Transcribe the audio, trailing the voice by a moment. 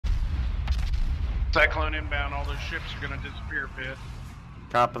Cyclone inbound, all those ships are going to disappear, Pitt.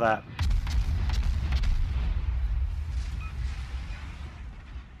 Top of that.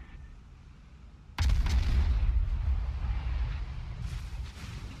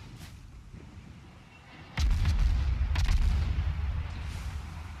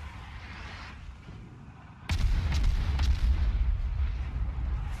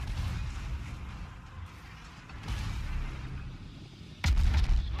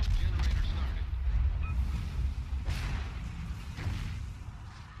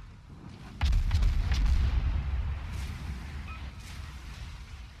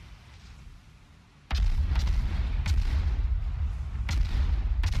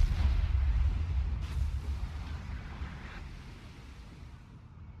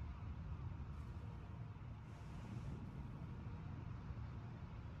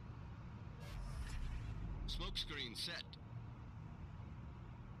 Smoke screen set.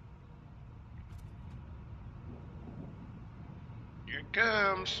 Here it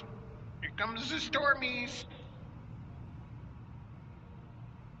comes. Here comes the Stormies.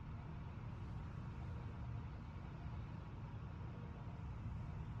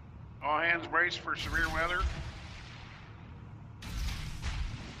 All hands brace for severe weather.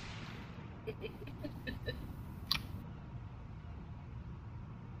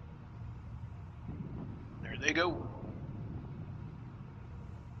 There they go.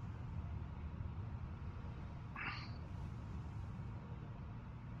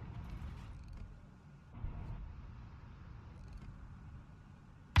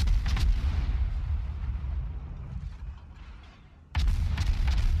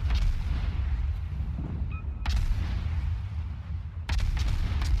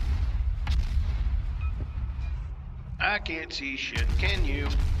 I can't see shit, can you?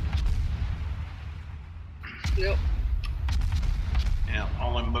 Yep. Yeah,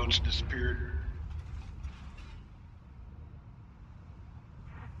 all them boats disappeared.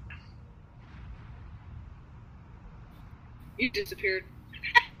 You disappeared.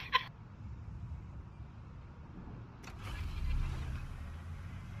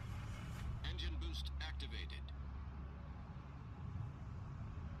 Engine boost activated.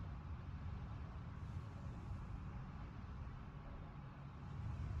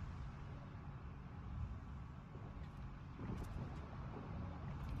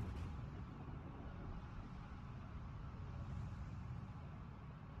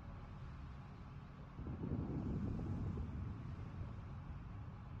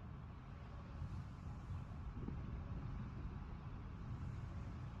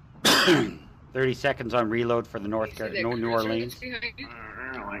 Huh. 30 seconds on reload for the New Orleans. Really?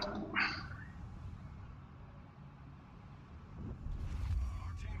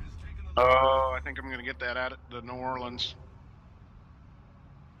 Oh, I think I'm gonna get that out of the New Orleans.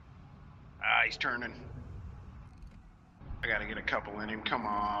 Ah, he's turning. I gotta get a couple in him. Come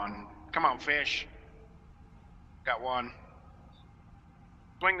on. Come on, fish. Got one.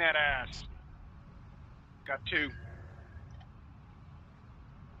 Swing that ass. Got two.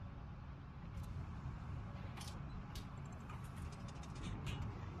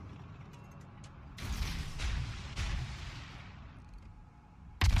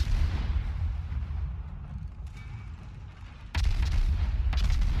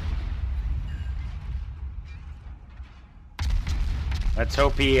 Let's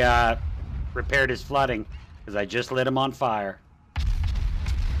hope he repaired his flooding, because I just lit him on fire.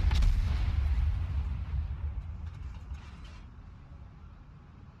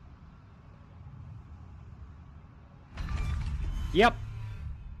 Yep.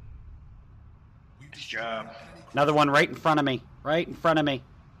 Nice job. Another one right in front of me. Right in front of me.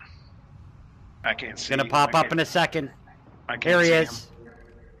 I can't see. Gonna pop up in a second. I can't There he see is. him.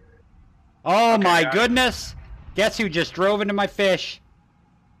 Oh Okay, my got it. goodness! Guess who just drove into my fish?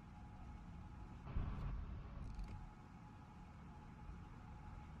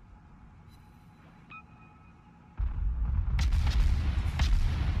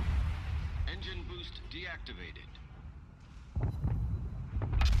 Engine boost deactivated.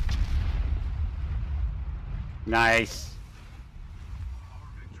 Nice.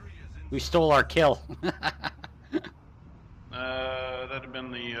 We stole our kill. That'd have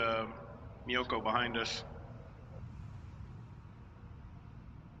been the Miyoko behind us.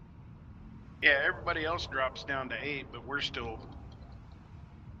 Yeah, everybody else drops down to 8, but we're still.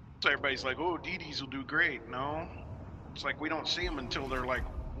 So everybody's like, "Oh, DDs will do great." No, it's like we don't see them until they're like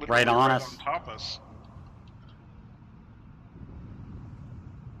literally Right on us. on top of us.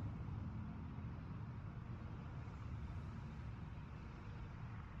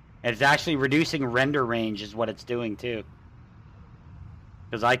 It's actually reducing render range is what it's doing too.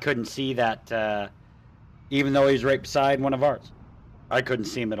 Because I couldn't see that even though he's right beside one of ours. I couldn't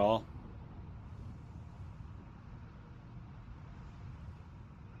see him at all.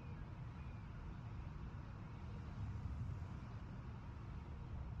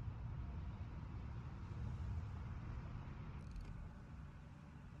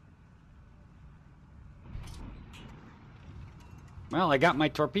 Well, I got my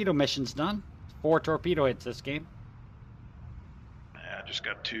torpedo missions done. 4 torpedo hits this game. Yeah, I just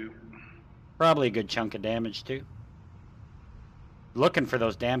got 2. Probably a good chunk of damage, too. Looking for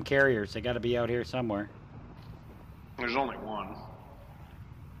those damn carriers. They got to be out here somewhere. There's only 1.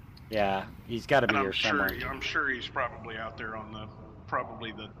 Yeah, he's got to be And here somewhere. I'm sure he's probably out there on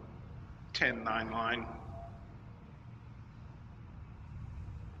probably the 10-9 line.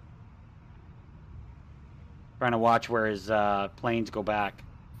 Trying to watch where his planes go back.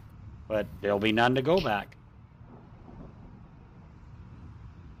 But there'll be none to go back.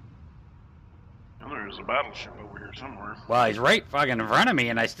 And there's a battleship over here somewhere. Well, he's right fucking in front of me,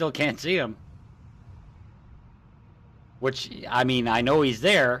 and I still can't see him. Which, I mean, I know he's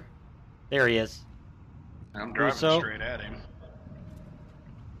there. There he is. I'm driving So? straight at him.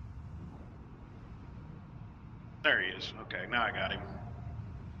 There he is. Okay, now I got him.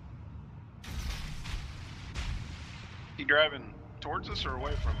 He driving towards us or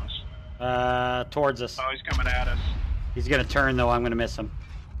away from us? Towards us. Oh, he's coming at us. He's gonna turn, though. I'm gonna miss him.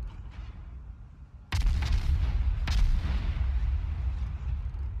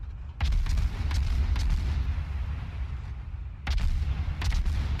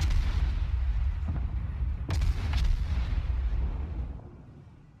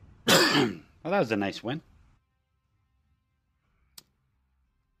 Well, that was a nice win.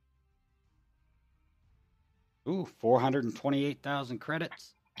 Ooh, 428,000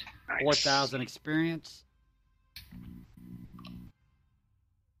 credits, Nice. 4,000 experience.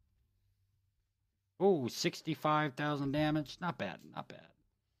 Ooh, 65,000 damage. Not bad, not bad.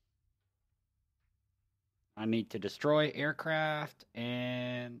 I need to destroy aircraft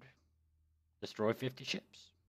and destroy 50 ships.